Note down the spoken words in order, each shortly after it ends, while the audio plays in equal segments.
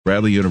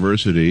Bradley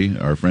University,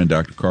 our friend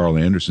Dr. Carl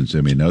Anderson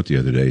sent me a note the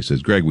other day. He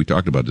says, Greg, we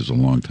talked about this a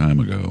long time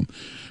ago,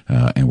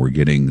 and we're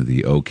getting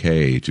the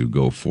okay to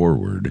go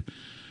forward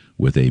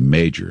with a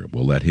major.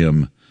 We'll let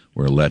him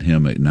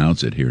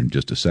announce it here in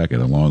just a second.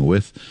 Along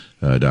with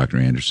Dr.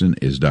 Anderson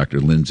is Dr.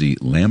 Lindsay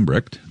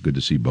Lambrecht. Good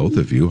to see both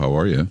of you. How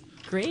are you?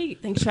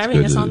 Great. Thanks for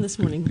having us on this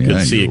morning. Good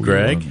to see you,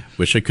 Greg.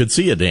 Wish I could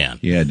see you, Dan.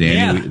 Yeah,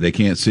 Dan, they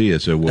can't see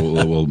us, so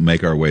we'll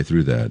make our way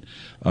through that.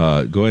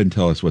 Go ahead and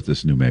tell us what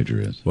this new major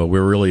is. Well,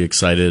 we're really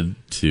excited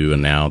to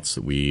announce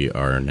that we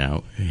are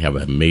now have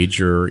a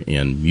major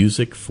in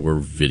music for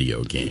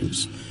video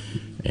games.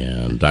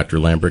 And Dr.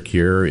 Lambrecht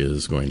here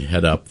is going to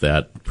head up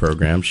that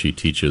program. She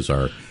teaches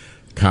our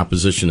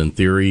composition and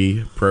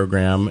theory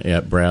program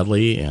at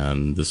Bradley,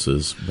 and this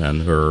has been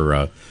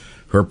her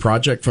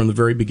project from the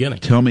very beginning.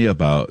 Tell me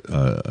about,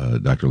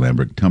 Dr.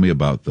 Lambrecht, tell me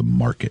about the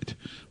market.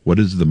 What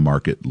is the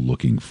market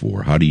looking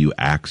for? How do you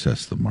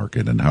access the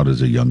market? And how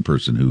does a young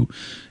person who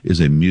is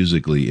a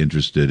musically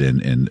interested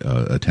and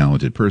a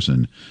talented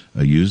person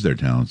use their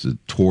talents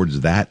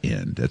towards that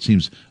end? That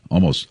seems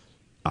almost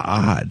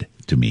odd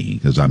to me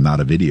because I'm not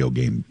a video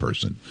game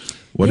person.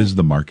 What is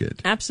the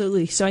market?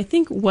 Absolutely. So I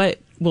think what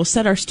will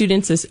set our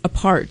students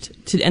apart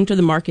to enter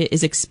the market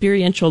is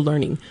experiential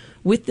learning.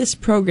 With this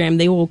program,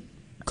 they will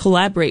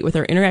collaborate with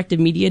our interactive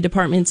media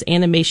departments,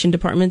 animation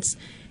departments,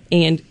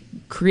 and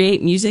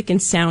create music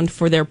and sound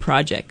for their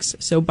projects.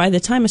 So by the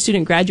time a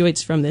student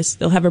graduates from this,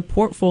 they'll have a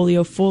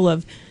portfolio full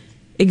of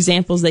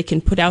examples they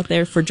can put out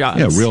there for jobs.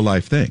 Yeah, real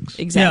life things.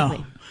 Exactly.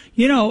 Yeah.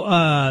 You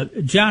know,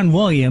 John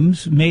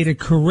Williams made a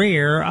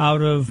career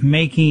out of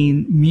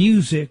making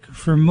music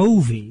for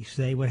movies.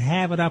 They would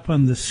have it up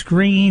on the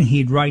screen.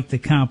 He'd write the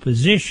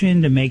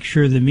composition to make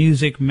sure the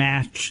music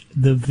matched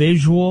the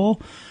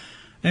visual.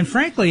 And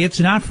frankly, it's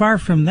not far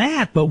from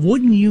that, but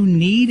wouldn't you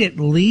need at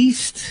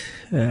least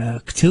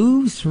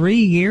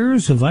 2-3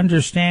 years of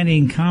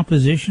understanding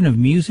composition of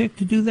music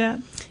to do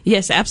that?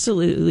 Yes,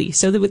 absolutely.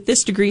 So that with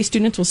this degree,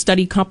 students will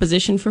study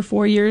composition for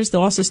 4 years.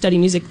 They'll also study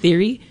music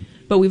theory.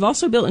 But we've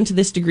also built into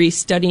this degree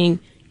studying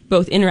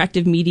both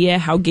interactive media,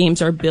 how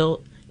games are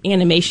built,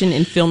 animation,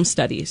 and film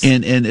studies.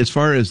 And as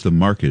far as the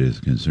market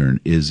is concerned,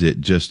 is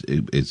it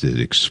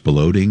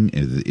exploding?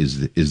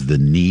 Is the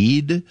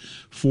need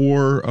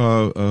for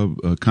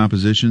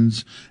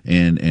compositions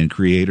and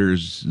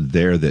creators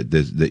there that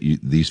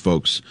these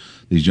folks,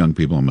 these young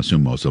people, I'm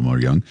assuming most of them are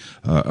young,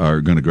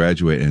 are going to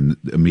graduate and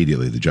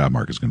immediately the job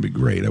market is going to be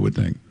great, I would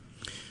think.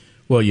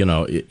 Well, you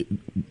know,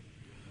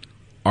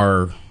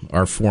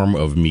 our form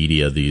of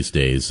media these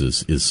days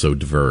is so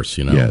diverse.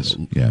 You know, yes.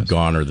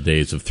 Gone are the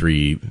days of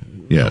three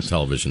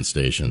television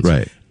stations.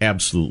 Right.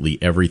 Absolutely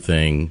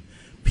everything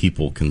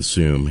people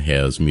consume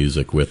has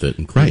music with it,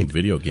 including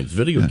video games.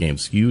 Video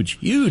games, huge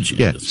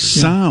industry.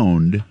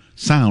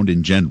 Sound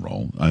in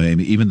general. I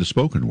mean, even the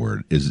spoken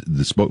word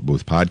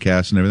with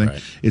podcasts and everything.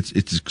 Right. It's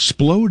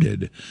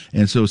exploded,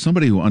 and so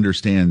somebody who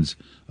understands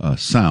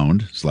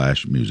sound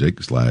 / music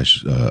 /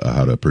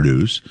 how to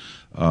produce.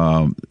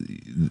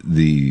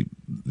 The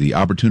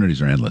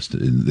opportunities are endless,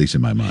 at least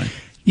in my mind.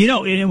 You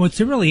know, and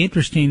what's really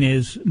interesting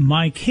is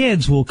my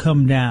kids will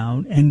come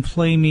down and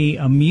play me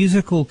a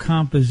musical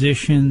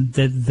composition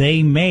that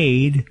they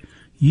made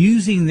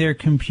using their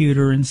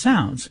computer and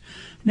sounds.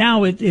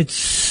 Now, it's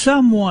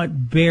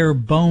somewhat bare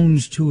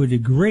bones to a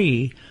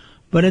degree,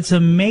 but it's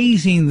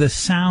amazing the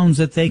sounds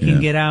that they can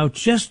get out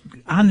just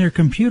on their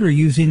computer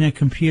using a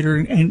computer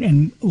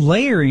and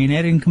layering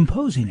it and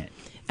composing it.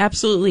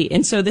 Absolutely.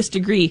 And so this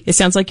degree, it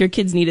sounds like your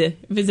kids need to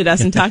visit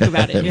us and talk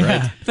about it.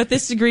 Right. But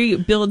this degree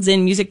builds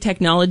in music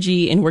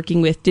technology and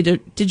working with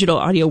digital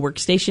audio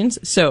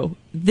workstations. So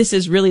this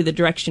is really the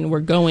direction we're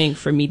going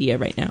for media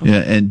right now.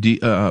 Yeah, and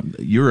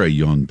you're a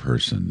young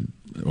person.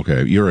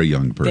 Okay, you're a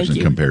young person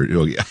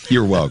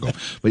you're welcome.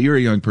 But you're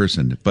a young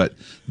person. But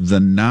the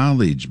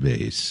knowledge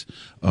base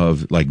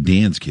of like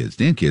Dan's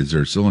kids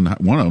are still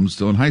one of them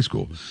still in high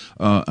school.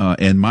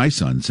 And my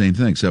son, same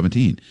thing,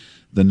 17.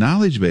 The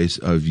knowledge base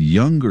of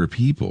younger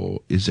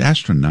people is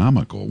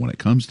astronomical when it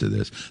comes to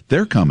this.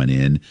 They're coming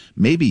in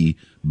maybe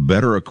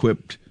better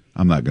equipped,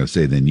 I'm not going to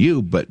say than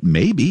you, but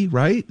maybe,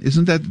 right?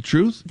 Isn't that the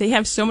truth? They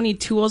have so many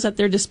tools at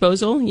their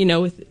disposal, you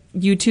know, with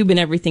YouTube and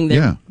everything.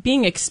 They're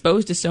being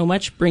exposed to so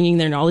much, bringing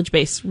their knowledge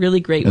base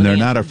really great. And they're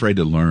not afraid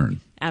to learn.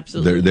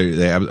 Absolutely.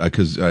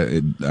 Because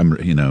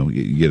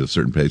you get a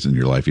certain pace in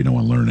your life, you don't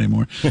want to learn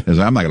anymore.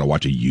 I'm not going to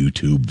watch a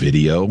YouTube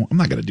video. I'm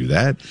not going to do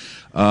that.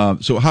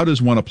 So how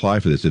does one apply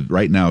for this? If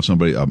right now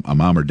somebody, a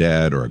mom or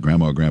dad or a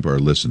grandma or grandpa are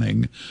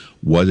listening,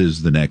 what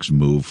is the next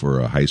move for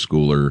a high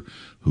schooler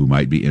who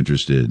might be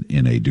interested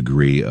in a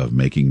degree of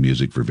making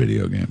music for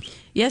video games?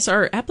 Yes,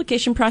 our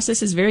application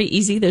process is very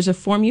easy. There's a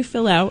form you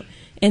fill out,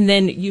 and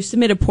then you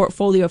submit a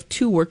portfolio of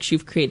 2 works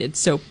you've created.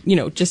 So, you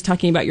know, just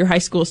talking about your high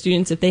school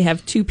students, if they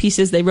have 2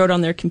 pieces they wrote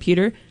on their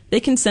computer, they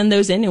can send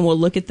those in, and we'll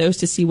look at those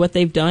to see what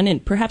they've done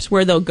and perhaps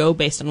where they'll go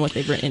based on what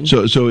they've written.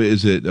 So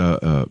is it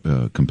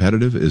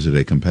competitive? Is it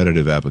a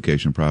competitive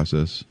application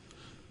process?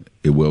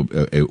 It will.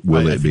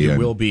 Will I it think be? It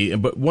will be.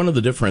 But one of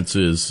the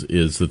differences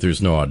is that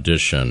there's no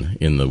audition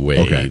in the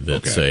way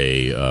that,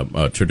 say,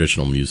 a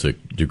traditional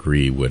music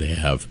degree would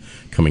have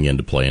coming in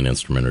to play an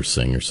instrument or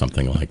sing or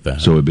something like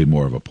that. So it would be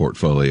more of a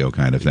portfolio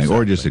kind of thing,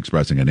 or just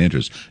expressing an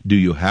interest. Do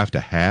you have to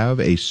have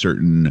a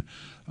certain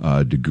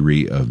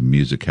degree of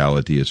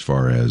musicality as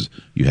far as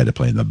you had to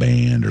play in the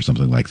band or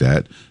something like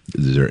that?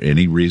 Is there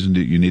any reason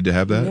that you need to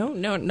have that?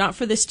 No, not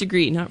for this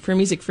degree, not for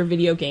music for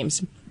video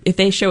games. If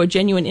they show a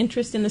genuine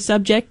interest in the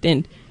subject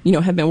and,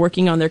 have been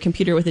working on their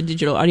computer with a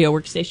digital audio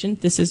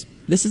workstation, this is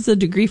the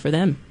degree for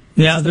them.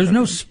 Yeah, there's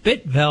no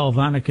spit valve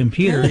on a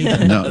computer.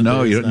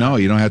 No, you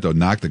don't have to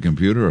knock the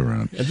computer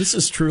around. And this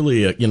is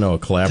truly a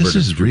collaborative this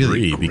is degree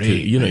really great,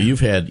 because you've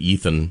had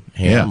Ethan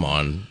Ham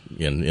on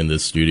in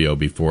this studio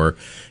before.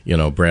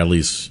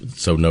 Bradley's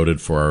so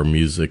noted for our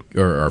music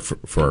or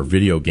for our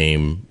video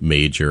game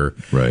major.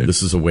 Right.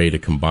 This is a way to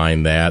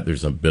combine that.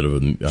 There's a bit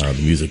of the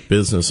music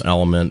business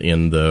element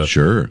in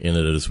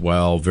it as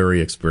well.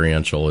 Very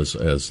experiential,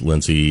 as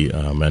Lindsay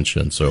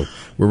mentioned. So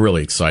we're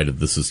really excited.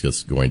 This is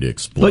just going to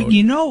explode. But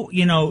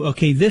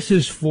okay, this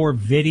is for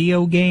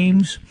video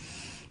games.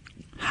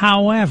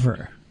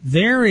 However,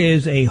 there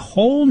is a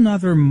whole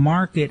nother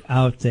market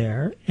out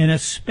there, and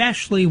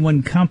especially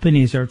when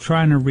companies are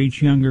trying to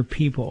reach younger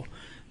people.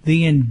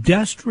 The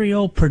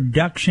industrial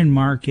production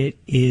market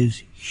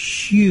is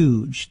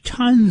huge.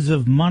 Tons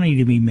of money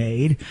to be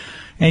made.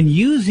 And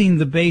using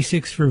the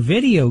basics for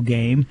video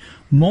game,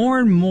 more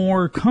and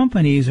more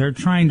companies are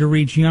trying to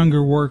reach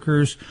younger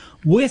workers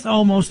with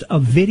almost a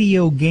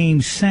video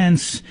game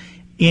sense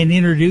in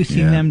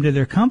introducing them to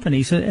their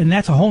companies. And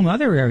that's a whole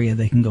other area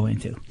they can go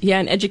into.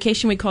 Yeah, in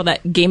education, we call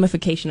that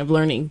gamification of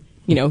learning.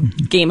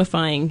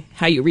 Gamifying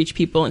how you reach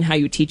people and how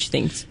you teach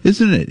things.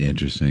 Isn't it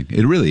interesting?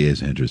 It really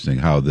is interesting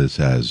how this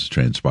has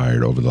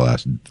transpired over the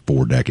last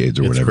 4 decades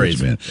or whatever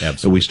crazy. It's been. Absolutely.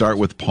 So we start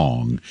with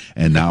Pong,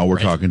 and now we're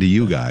talking to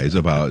you guys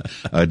about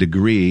a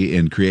degree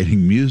in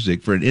creating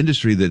music for an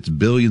industry that's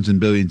billions and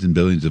billions and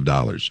billions of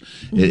dollars.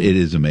 Mm-hmm. It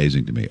is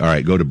amazing to me. All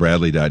right, go to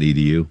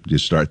bradley.edu.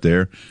 Just start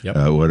there.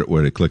 Yep.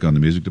 Where to click on the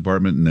music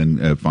department and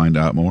then find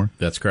out more?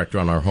 That's correct.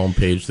 On our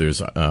homepage,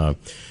 there's...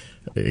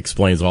 It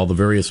explains all the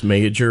various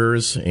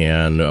majors,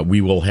 and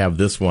we will have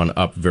this one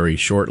up very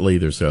shortly.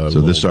 There's a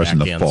so this starts in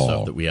the fall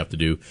stuff that we have to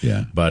do.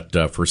 Yeah.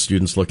 But for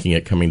students looking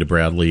at coming to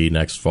Bradley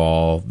next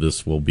fall,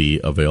 this will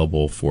be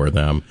available for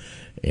them.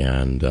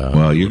 And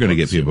you're going to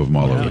get people from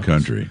all over the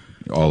country.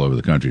 All over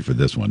the country for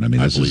this one. I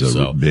mean, this is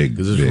a big,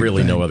 because there's big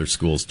really thing. no other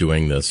schools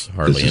doing this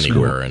hardly this is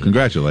anywhere. Cool. And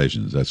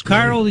congratulations, that's great.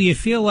 Carl, do you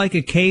feel like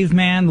a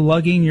caveman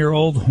lugging your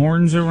old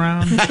horns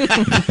around?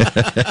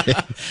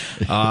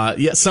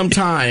 Yeah,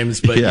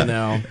 sometimes, but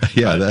yeah,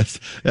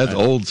 that's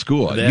old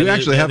school. You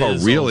actually have a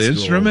real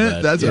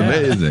instrument. That's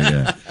amazing.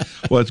 Yeah.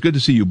 Well, it's good to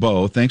see you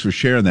both. Thanks for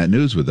sharing that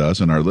news with us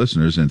and our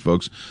listeners. And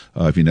folks,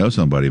 if you know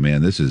somebody,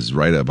 man, this is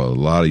right up a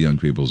lot of young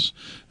people's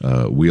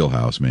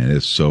wheelhouse. Man,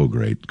 it's so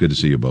great. Good to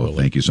see you both.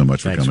 Thank you so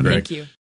much for coming in. Thank you.